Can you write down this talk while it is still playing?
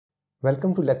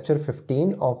Welcome to lecture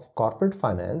 15 of corporate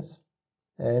finance,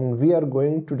 and we are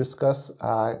going to discuss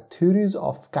theories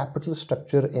of capital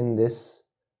structure in this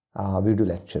video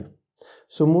lecture.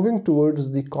 So moving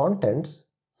towards the contents,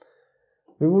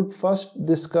 we would first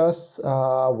discuss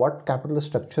what capital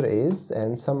structure is,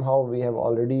 and somehow we have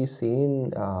already seen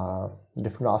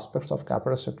different aspects of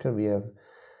capital structure. We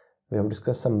have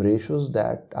discussed some ratios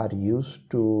that are used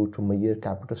to measure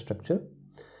capital structure.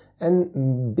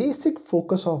 And basic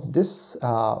focus of this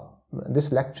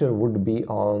lecture would be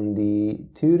on the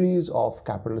theories of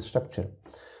capital structure.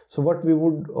 So what we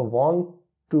would want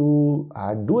to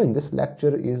do in this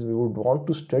lecture is we would want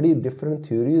to study different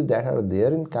theories that are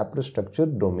there in capital structure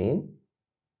domain,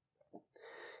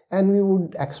 and we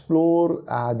would explore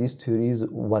these theories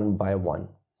one by one.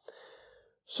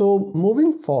 So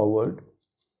moving forward,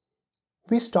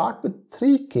 we start with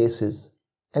three cases.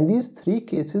 And these three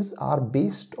cases are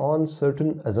based on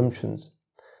certain assumptions.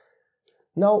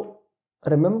 Now,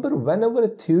 remember, whenever a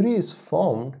theory is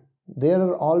formed, there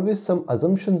are always some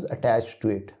assumptions attached to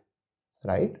it,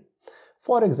 right?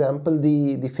 For example,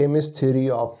 the famous theory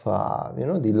of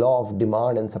the law of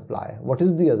demand and supply. What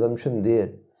is the assumption there?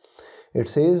 It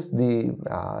says the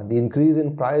increase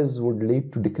in price would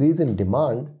lead to decrease in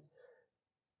demand,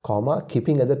 comma,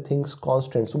 keeping other things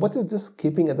constant. So what is this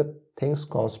keeping other things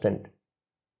constant?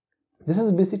 This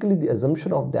is basically the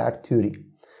assumption of that theory.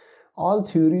 All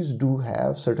theories do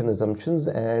have certain assumptions,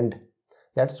 and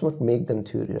that's what makes them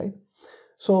theory, right?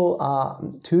 So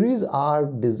theories are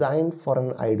designed for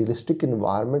an idealistic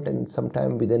environment, and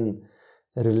sometimes we then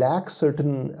relax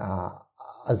certain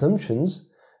assumptions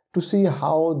to see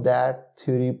how that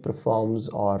theory performs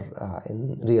or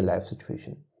in real life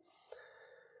situation.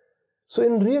 So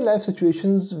in real life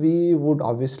situations, we would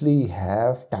obviously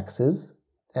have taxes,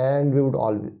 and we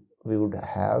would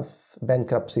have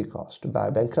bankruptcy cost. By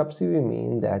bankruptcy, we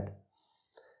mean that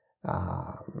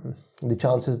the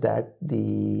chances that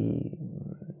the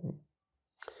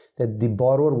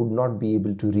borrower would not be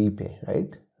able to repay, right,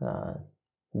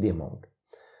 the amount.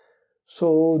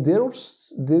 So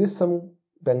there is some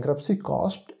bankruptcy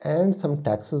cost and some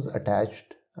taxes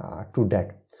attached to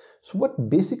debt. So what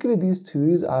basically these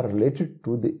theories are related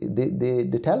to,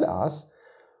 they tell us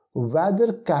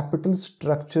whether capital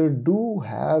structure do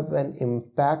have an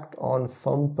impact on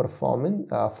firm performance,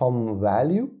 firm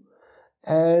value,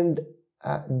 and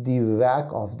the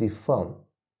WACC of the firm.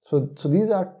 So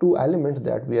these are two elements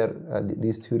that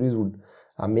these theories would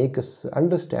make us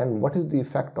understand what is the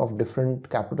effect of different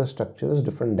capital structures,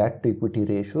 different debt to equity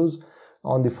ratios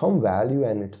on the firm value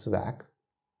and its WACC.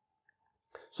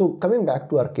 So coming back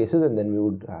to our cases, and then we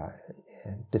would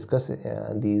discuss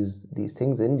these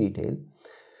things in detail.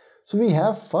 So we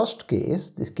have first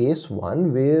case, this case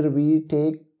 1, where we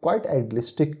take quite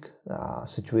idealistic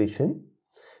situation.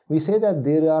 We say that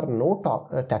there are no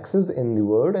taxes in the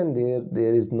world, and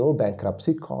there is no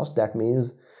bankruptcy cost. That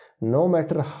means no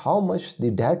matter how much the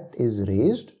debt is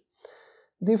raised,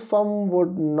 the firm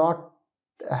would not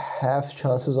have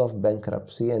chances of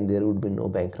bankruptcy, and there would be no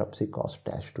bankruptcy cost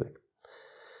attached to it.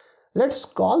 Let's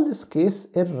call this case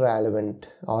irrelevant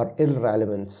or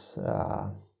irrelevance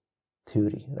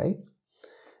theory, right?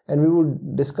 And we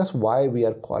would discuss why we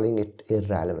are calling it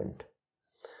irrelevant.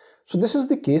 So this is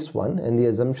the case 1, and the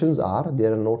assumptions are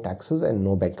there are no taxes and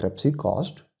no bankruptcy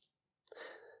cost.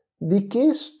 The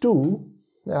case 2,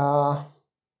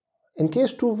 in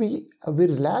case 2 we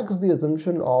relax the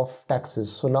assumption of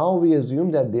taxes. So now we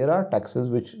assume that there are taxes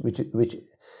which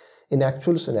in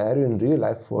actual scenario in real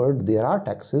life world there are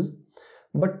taxes,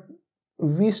 but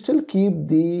we still keep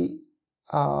the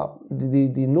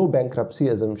no bankruptcy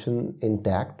assumption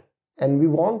intact, and we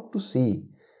want to see,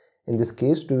 in this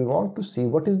case, do we want to see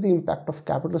what is the impact of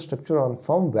capital structure on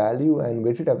firm value and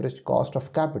weighted average cost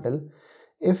of capital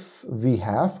if we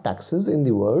have taxes in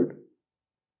the world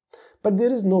but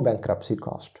there is no bankruptcy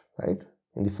cost, right?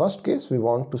 In the first case, we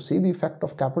want to see the effect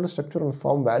of capital structure on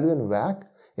firm value and WACC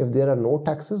if there are no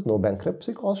taxes, no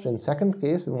bankruptcy cost. In second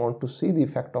case, we want to see the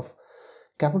effect of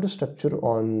capital structure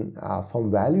on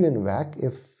firm value and WACC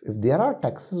if there are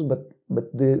taxes but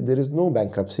there is no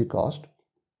bankruptcy cost.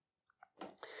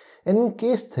 And in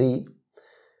case 3,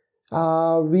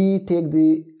 we take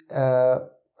the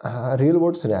real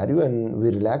world scenario and we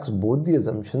relax both the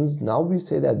assumptions. Now we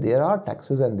say that there are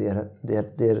taxes and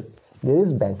there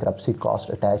is bankruptcy cost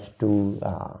attached to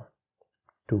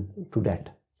debt,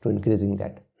 to increasing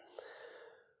debt.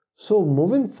 So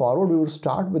moving forward, we will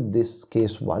start with this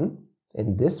case 1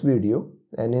 in this video,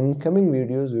 and in coming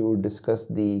videos we will discuss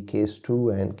the case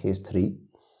 2 and case 3.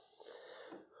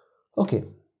 Okay,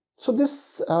 so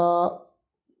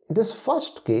this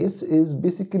first case is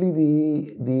basically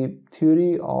the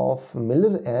theory of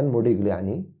Miller and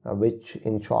Modigliani, which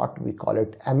in short we call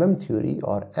it theory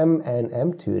or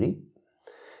M&M theory.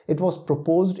 It was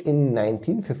proposed in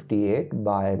 1958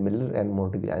 by Miller and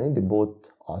Modigliani. They both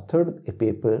authored a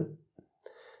paper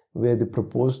where they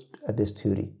proposed this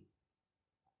theory.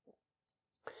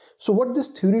 So what this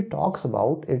theory talks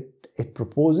about, it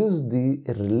proposes the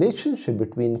relationship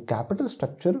between capital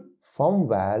structure, firm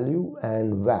value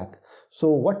and WACC. So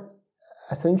what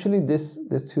essentially this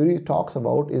theory talks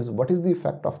about is what is the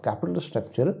effect of capital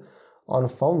structure on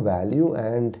firm value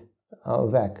and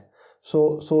WACC.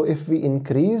 So if we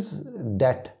increase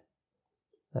debt,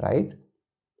 right?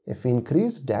 If we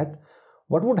increase debt,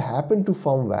 what would happen to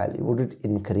firm value? Would it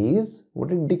increase?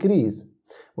 Would it decrease?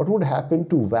 What would happen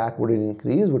to WACC? Would it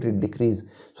increase? Would it decrease?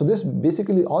 So this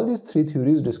basically, all these three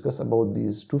theories discuss about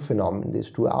these two phenomena, these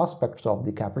two aspects of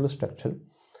the capital structure.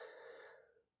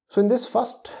 So in this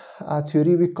first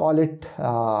theory, we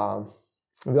also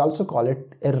call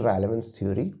it irrelevance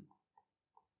theory.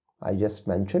 I just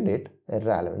mentioned it,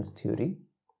 irrelevance theory.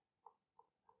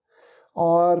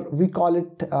 Or we call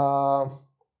it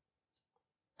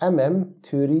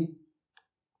theory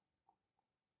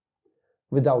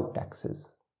without taxes.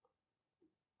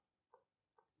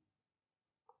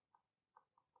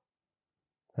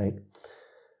 Right?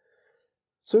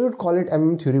 So we would call it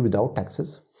theory without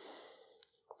taxes.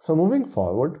 So moving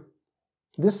forward,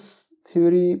 this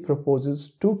theory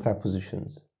proposes two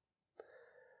propositions.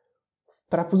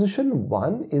 Proposition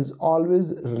 1 is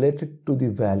always related to the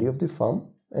value of the firm,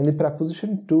 and the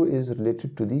proposition 2 is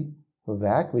related to the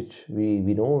WACC, which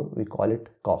we know we call it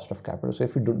cost of capital. So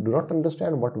if you do not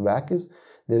understand what WACC is,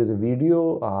 there is a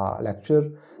video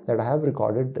lecture that I have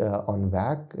recorded on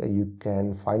WACC. You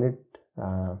can find it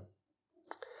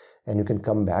and you can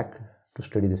come back to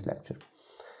study this lecture.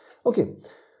 Okay,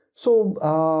 so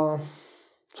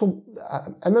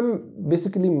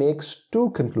basically makes two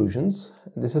conclusions.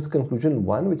 This is conclusion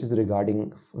 1, which is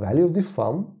regarding value of the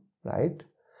firm, right?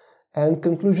 And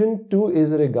conclusion 2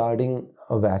 is regarding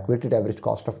a WACC, weighted average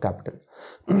cost of capital.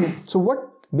 So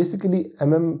what basically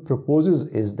proposes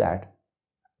is that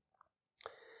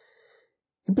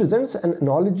he presents an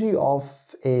analogy of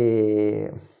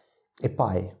a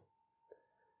pie.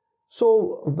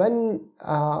 So when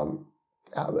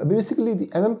basically the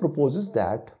proposes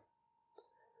that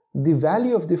the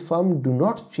value of the firm do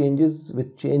not changes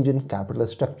with change in capital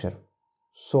structure.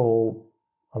 So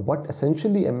what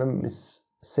essentially is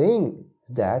saying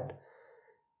that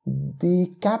the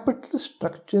capital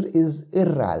structure is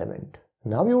irrelevant.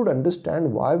 Now you would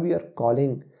understand why we are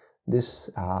calling this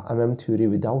theory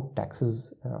without taxes.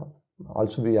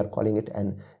 Also we are calling it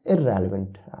an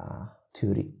irrelevant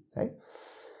theory, right?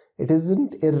 It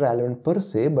isn't irrelevant per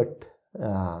se, but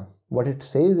what it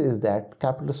says is that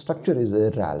capital structure is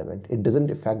irrelevant. It doesn't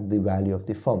affect the value of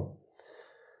the firm.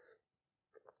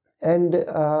 And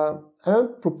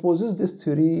proposes this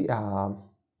theory,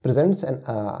 presents an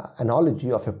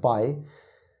analogy of a pie.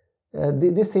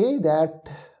 They say that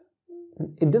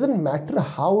it doesn't matter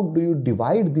how do you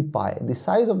divide the pie, the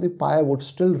size of the pie would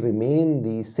still remain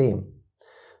the same.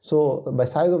 So by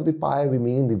size of the pie, we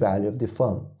mean the value of the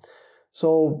firm.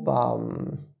 So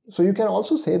so you can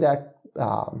also say that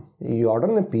you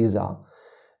order a pizza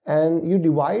and you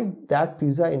divide that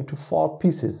pizza into 4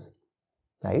 pieces,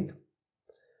 right?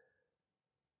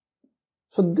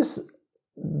 So this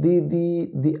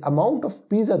the amount of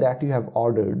pizza that you have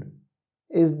ordered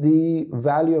is the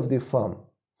value of the firm.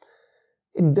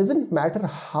 It doesn't matter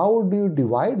how do you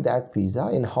divide that pizza,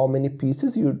 in how many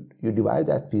pieces you divide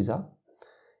that pizza,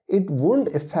 it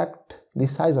won't affect the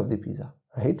size of the pizza,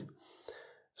 right?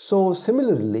 So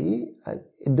similarly,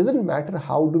 it doesn't matter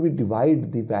how do we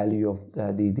divide the value of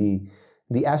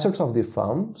the assets of the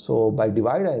firm. So by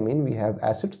divide, I mean we have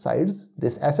asset sides.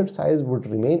 This asset size would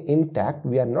remain intact.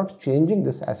 We are not changing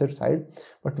this asset side,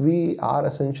 but we are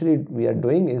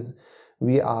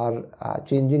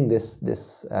changing this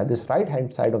right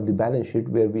hand side of the balance sheet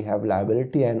where we have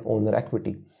liability and owner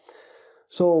equity.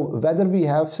 So whether we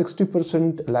have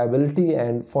 60% liability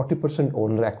and 40%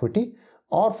 owner equity,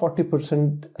 or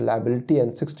 40% liability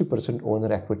and 60%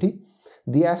 owner equity,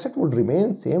 the asset would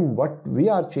remain same. What we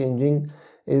are changing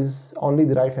is only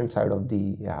the right hand side of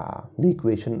the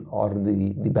equation or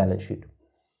the balance sheet.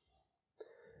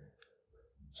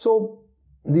 So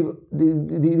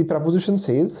the proposition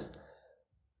says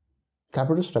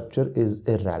capital structure is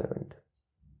irrelevant.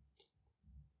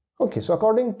 Okay, so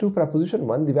according to proposition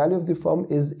 1, the value of the firm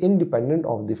is independent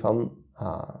of the firm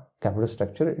capital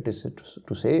structure. It is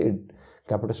to say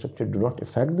capital structure do not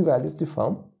affect the value of the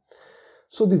firm.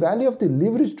 So the value of the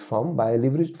leveraged firm, by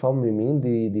leveraged firm we mean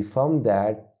the firm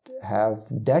that have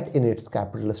debt in its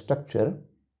capital structure,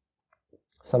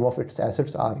 some of its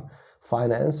assets are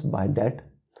financed by debt,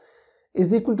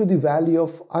 is equal to the value of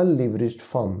unleveraged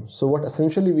firm. So what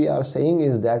essentially we are saying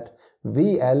is that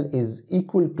VL is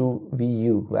equal to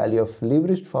VU, value of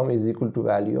leveraged firm is equal to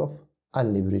value of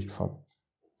unleveraged firm.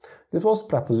 This was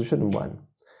proposition 1.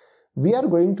 We are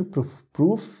going to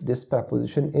prove this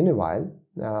proposition in a while,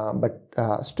 but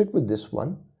stick with this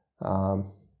one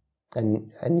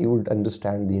and you would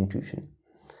understand the intuition.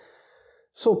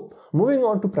 So moving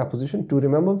on to proposition 2,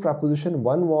 remember proposition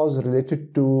 1 was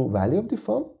related to value of the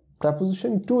firm.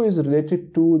 Proposition 2 is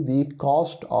related to the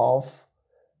cost of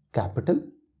capital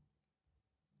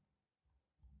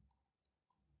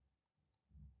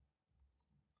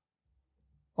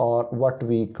or what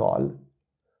we call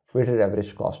weighted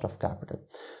average cost of capital.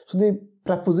 So the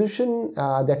proposition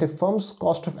that a firm's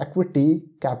cost of equity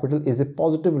capital is a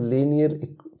positive linear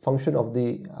function of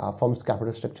the firm's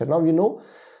capital structure. Now you know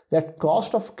that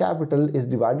cost of capital is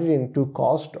divided into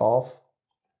cost of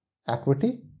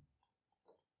equity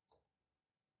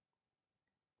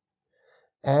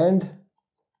and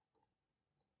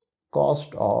cost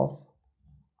of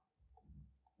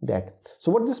debt.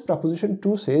 So what this proposition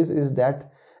 2 says is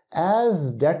that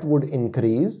as debt would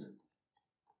increase,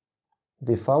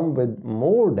 the firm with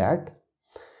more debt,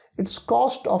 its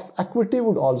cost of equity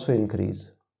would also increase,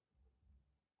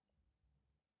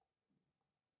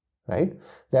 right?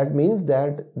 That means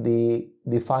that the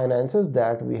finances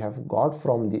that we have got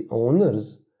from the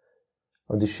owners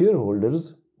or the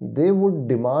shareholders, they would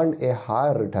demand a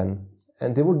higher return,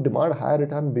 and they would demand higher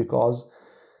return because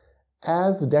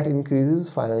as debt increases,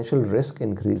 financial risk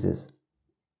increases.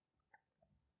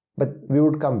 But we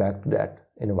would come back to that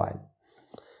in a while.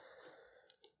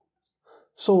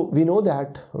 So we know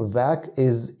that WACC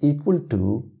is equal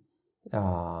to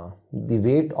the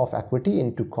weight of equity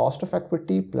into cost of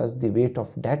equity plus the weight of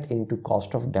debt into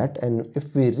cost of debt, and if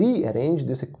we rearrange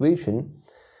this equation,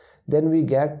 then we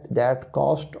get that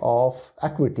cost of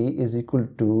equity is equal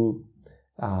to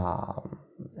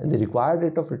the required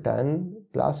rate of return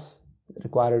plus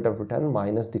required rate of return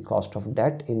minus the cost of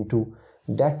debt into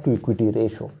debt to equity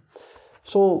ratio.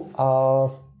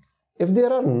 So if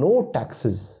there are no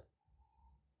taxes,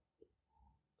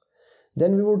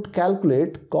 then we would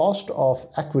calculate cost of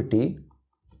equity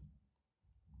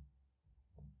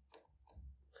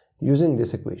using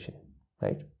this equation,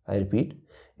 right? I repeat,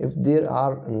 if there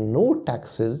are no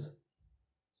taxes,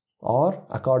 or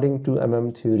according to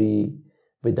theory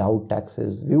without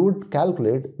taxes, we would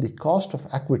calculate the cost of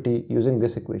equity using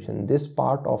this equation. This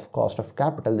part of cost of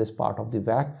capital, this part of the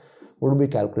WACC would be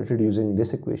calculated using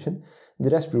this equation. The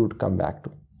rest we would come back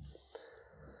to.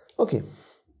 Okay,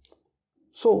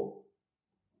 so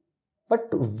but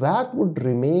WACC would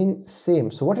remain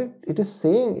same. So what it is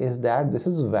saying is that this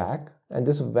is WACC, and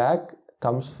this WACC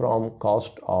comes from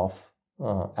cost of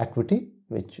equity,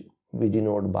 which we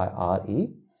denote by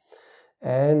RE,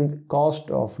 and cost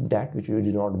of debt, which we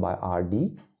denote by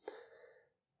RD.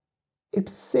 It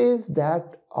says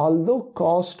that although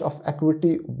cost of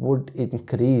equity would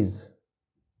increase,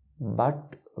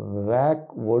 but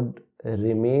WACC would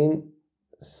remain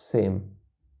same.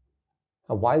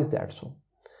 Why is that so?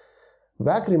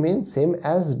 WACC remains same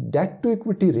as debt to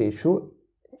equity ratio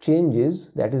changes,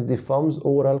 that is the firm's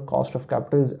overall cost of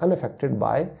capital is unaffected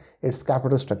by its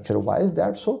capital structure. Why is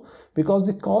that so? Because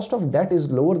the cost of debt is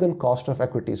lower than cost of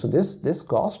equity. So this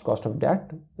cost of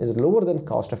debt is lower than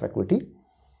cost of equity.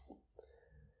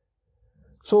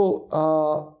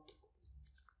 So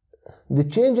the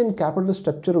change in capital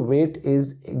structure weight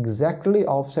is exactly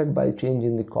offset by change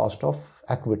in the cost of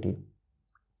equity.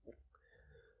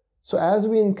 So as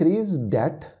we increase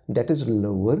debt is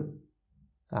lower,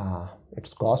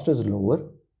 its cost is lower.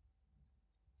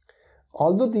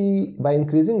 Although by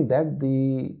increasing debt,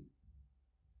 the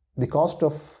cost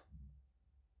of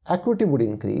equity would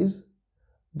increase,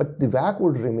 but the WACC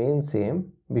would remain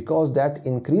same, because that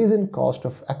increase in cost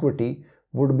of equity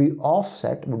would be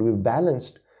offset, would be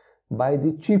balanced by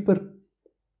the cheaper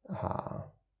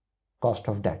cost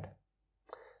of debt,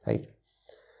 right?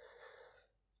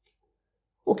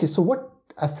 Okay, so what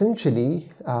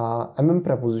essentially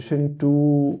proposition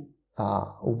 2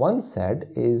 1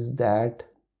 said is that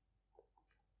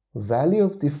value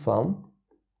of the firm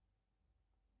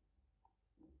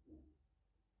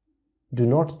do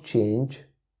not change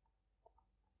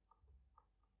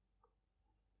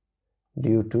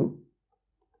due to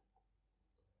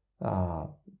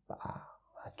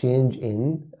change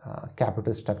in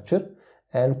capital structure,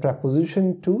 and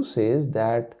proposition 2 says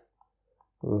that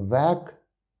WACC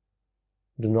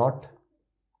do not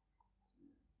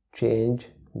change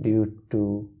due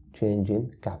to change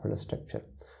in capital structure.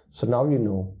 So now you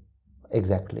know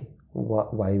exactly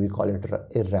why we call it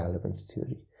irrelevance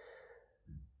theory.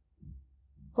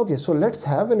 Okay, so let's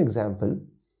have an example,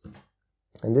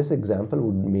 and this example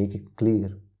would make it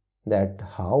clear that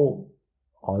how,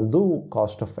 although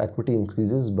cost of equity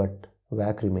increases but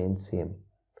WACC remains same.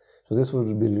 So this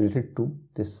would be related to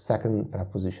this second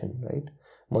proposition, right?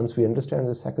 Once we understand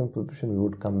the second proposition, we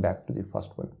would come back to the first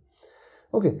one.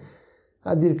 Okay,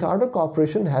 the Ricardo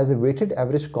Corporation has a weighted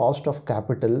average cost of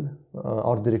capital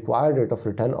or the required rate of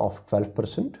return of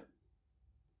 12%.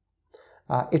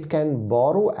 It can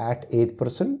borrow at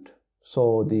 8%,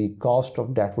 so the cost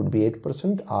of debt would be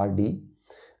 8% RD.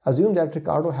 Assume that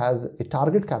Ricardo has a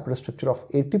target capital structure of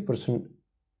 80%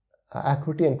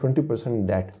 equity and 20%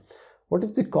 debt. What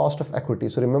is the cost of equity?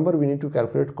 So remember, we need to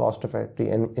calculate cost of equity,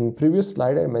 and in previous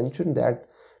slide I mentioned that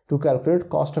to calculate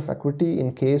cost of equity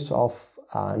in case of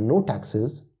no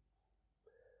taxes,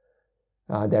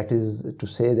 that is to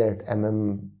say that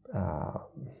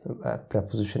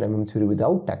proposition theory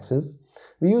without taxes,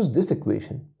 we use this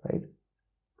equation, right?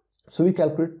 So we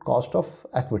calculate cost of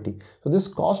equity. So this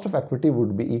cost of equity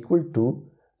would be equal to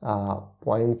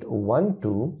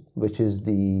 0.12, which is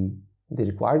the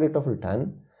required rate of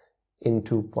return,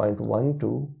 into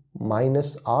 0.12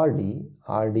 minus RD.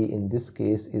 RD in this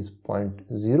case is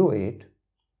 0.08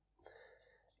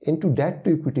 into debt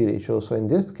to equity ratio. So in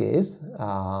this case,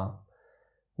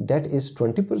 debt is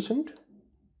 20%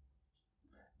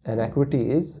 and equity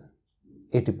is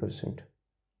 80%.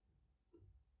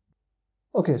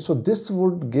 Okay, so this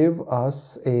would give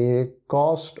us a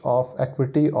cost of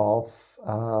equity of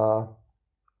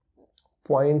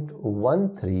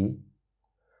 0.13,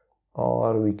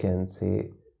 or we can say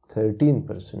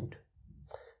 13%.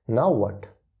 Now what?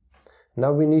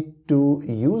 Now we need to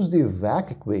use the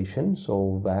WACC equation.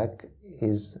 So WACC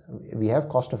is, we have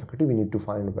cost of equity, we need to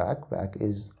find WACC. WACC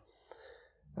is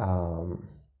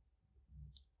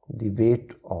the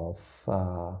weight of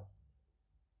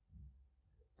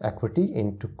equity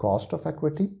into cost of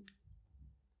equity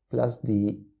plus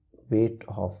the weight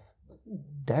of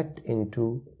debt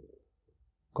into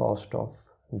cost of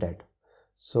debt.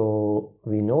 So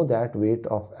we know that weight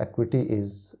of equity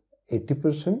is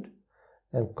 80%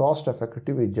 and cost of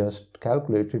equity we just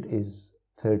calculated is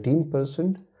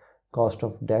 13%, cost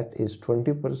of debt is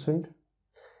 20%,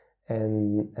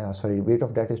 and weight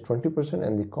of debt is 20%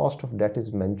 and the cost of debt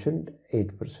is mentioned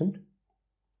 8%.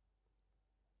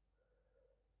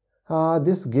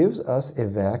 This gives us a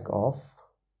WACC of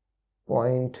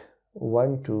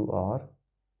 0.12 or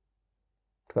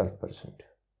 12%.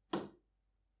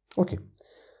 Okay,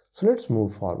 so let's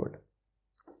move forward.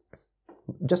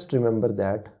 Just remember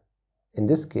that in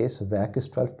this case WACC is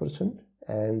 12%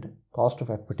 and cost of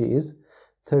equity is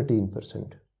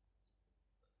 13%.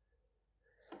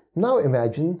 Now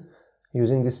imagine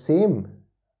using the same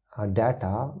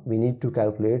data, we need to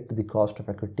calculate the cost of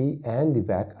equity and the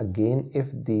WACC again if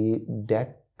the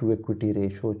debt to equity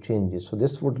ratio changes. So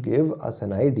this would give us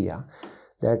an idea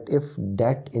that if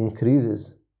debt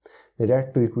increases, the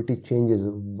debt to equity changes,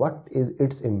 what is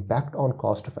its impact on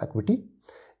cost of equity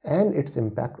and its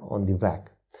impact on the WACC.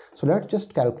 So let's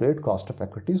just calculate cost of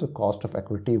equity. So cost of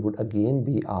equity would again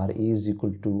be RA is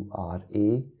equal to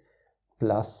RA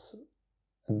plus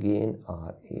again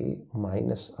RA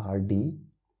minus RD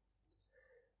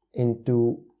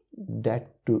into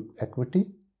debt to equity,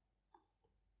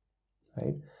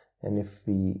 right? And if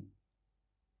we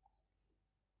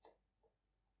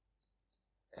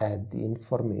add the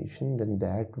information, then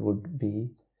that would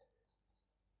be,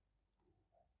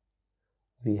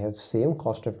 we have same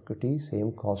cost of equity,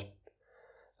 same cost,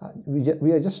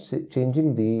 we are just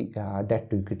changing the debt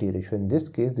to equity ratio. In this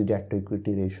case the debt to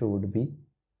equity ratio would be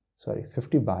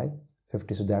 50 by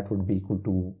 50, so that would be equal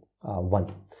to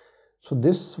 1. So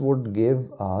this would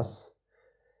give us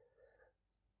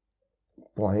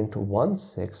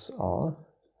 0.16 or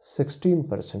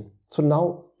 16%. So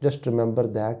now just remember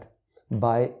that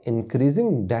by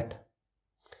increasing debt,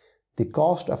 the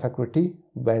cost of equity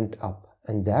went up,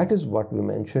 and that is what we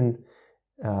mentioned,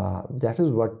 that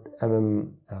is what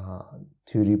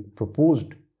theory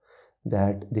proposed,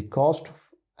 that the cost of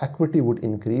equity would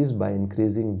increase by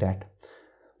increasing debt.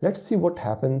 Let's see what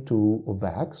happened to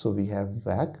WACC. So we have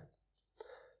WACC,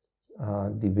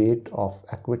 the weight of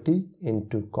equity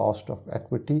into cost of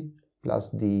equity plus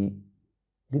the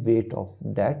weight of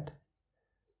debt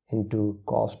into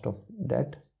cost of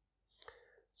debt.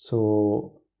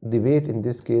 So the weight in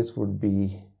this case would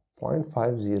be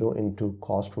 0.50 into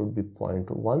cost would be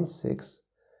 0.16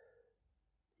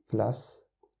 plus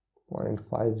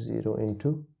 0.50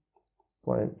 into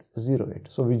 0.08.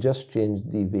 So we just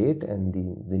changed the weight and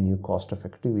the new cost of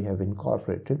equity we have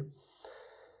incorporated.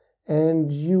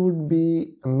 And you would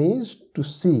be amazed to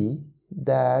see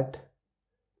that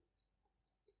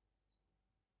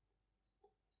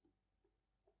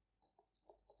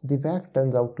the WACC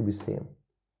turns out to be same.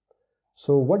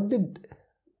 So what did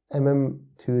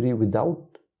theory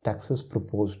without taxes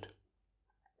proposed?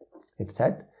 It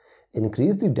said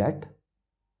increase the debt,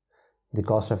 the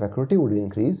cost of equity would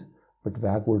increase, but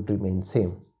WACC would remain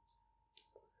same.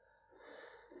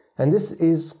 And this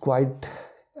is quite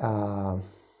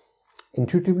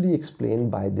intuitively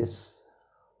explained by this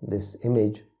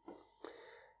image.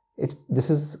 This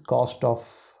is cost of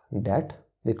debt.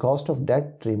 The cost of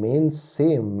debt remains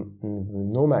same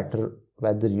no matter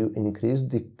whether you increase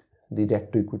the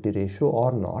debt to equity ratio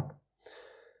or not.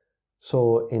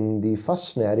 So in the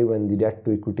first scenario, when the debt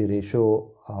to equity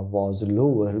ratio was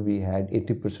lower, we had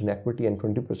 80% equity and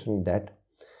 20% debt.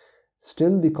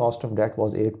 Still the cost of debt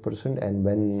was 8%, and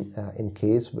when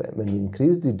we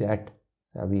increased the debt,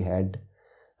 we had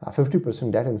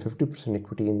 50% debt and 50%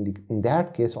 equity. In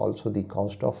that case also the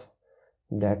cost of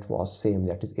debt was same,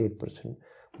 that is 8%.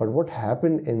 But what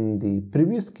happened in the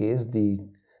previous case, the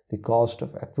cost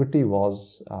of equity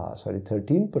was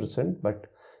 13%, but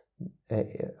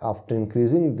after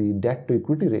increasing the debt to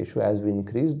equity ratio, as we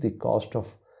increased, the cost of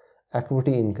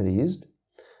equity increased,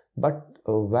 but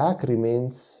WACC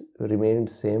remained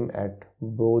same at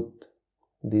both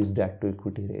these debt to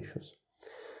equity ratios.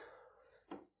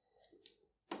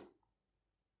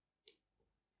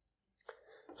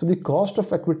 So the cost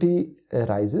of equity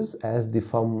rises as the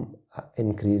firm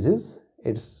increases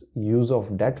its use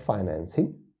of debt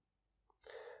financing.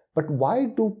 But why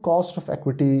do cost of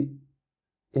equity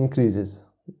increases?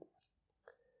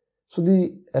 So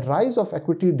the rise of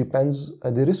equity depends,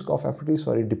 the risk of equity,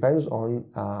 depends on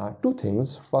two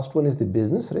things. First one is the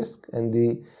business risk, and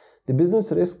the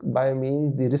business risk by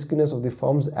means the riskiness of the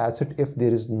firm's asset if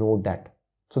there is no debt.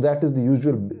 So that is the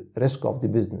usual risk of the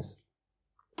business.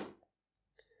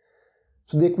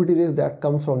 So the equity risk that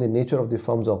comes from the nature of the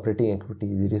firm's operating equity,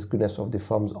 the riskiness of the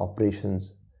firm's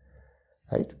operations,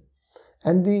 right?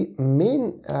 And the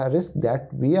main risk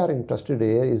that we are interested in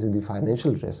here is in the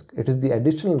financial risk. It is the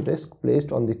additional risk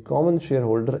placed on the common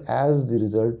shareholder as the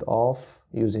result of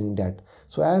using debt.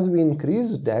 So as we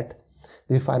increase debt,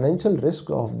 the financial risk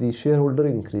of the shareholder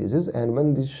increases, and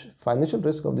when the financial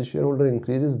risk of the shareholder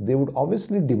increases, they would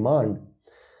obviously demand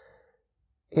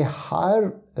a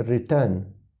higher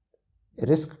return, a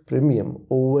risk premium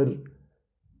over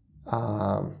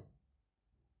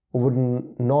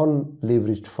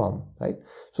non-leveraged firm, right?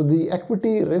 So the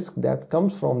equity risk that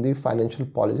comes from the financial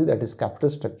policy, that is capital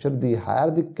structure, the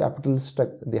higher the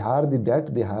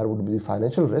debt, the higher would be the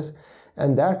financial risk,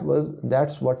 and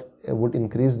that's what would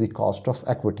increase the cost of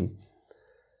equity.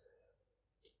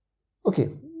 Okay,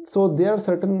 so there are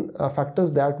certain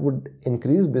factors that would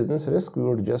increase business risk. We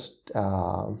would just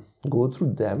go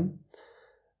through them.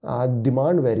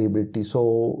 Demand variability.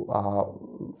 So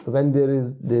when there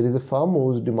is a firm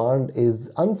whose demand is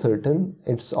uncertain,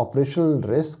 its operational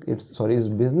risk, its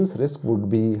business risk would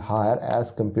be higher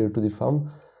as compared to the firm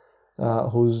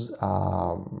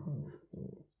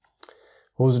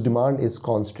whose demand is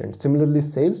constant. Similarly,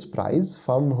 sales price,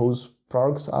 firm whose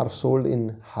products are sold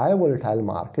in high volatile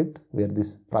market where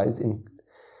this price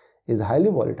is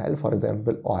highly volatile, for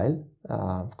example oil,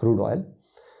 crude oil,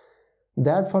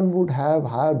 that firm would have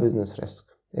higher business risk.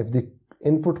 If the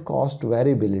input cost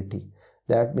variability,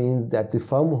 that means that the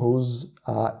firm whose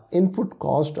input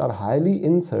costs are highly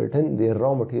uncertain, their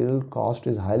raw material cost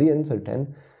is highly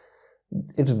uncertain,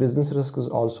 its business risk is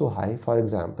also high. For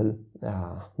example,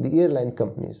 the airline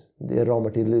companies, their raw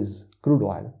material is crude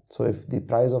oil. So if the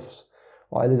price of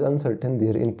oil is uncertain,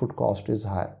 their input cost is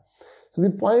higher. So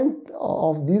the point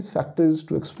of these factors is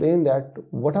to explain that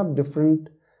what are different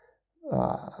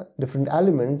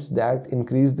elements that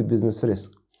increase the business risk.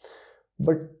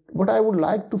 But what I would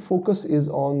like to focus is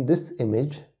on this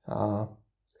image,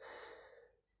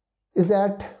 is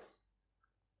that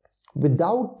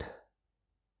without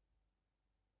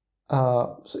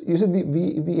so you see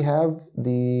we have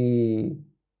the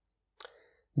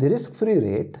risk-free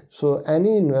rate. So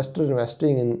any investor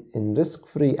investing in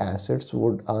risk-free assets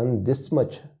would earn this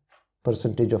much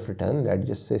percentage of return, let's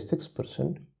just say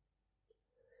 6%.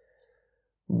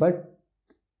 But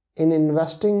in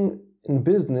investing in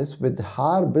business with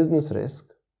higher business risk,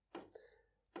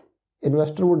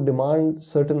 investor would demand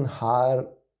certain higher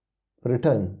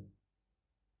return.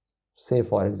 Say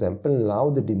for example, now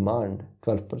they demand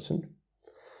 12%,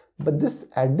 but this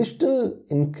additional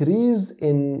increase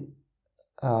in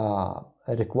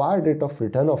required rate of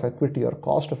return of equity or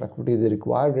cost of equity, the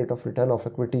required rate of return of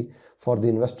equity for the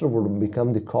investor would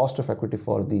become the cost of equity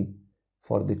for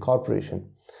the corporation.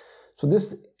 So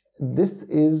this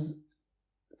is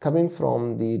coming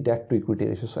from the debt to equity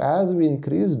ratio. So as we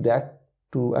increase debt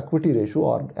to equity ratio,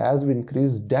 or as we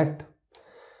increase debt,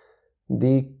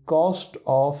 the cost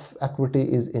of equity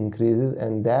is increases,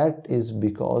 and that is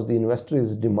because the investor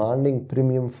is demanding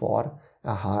premium for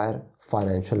a higher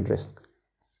financial risk.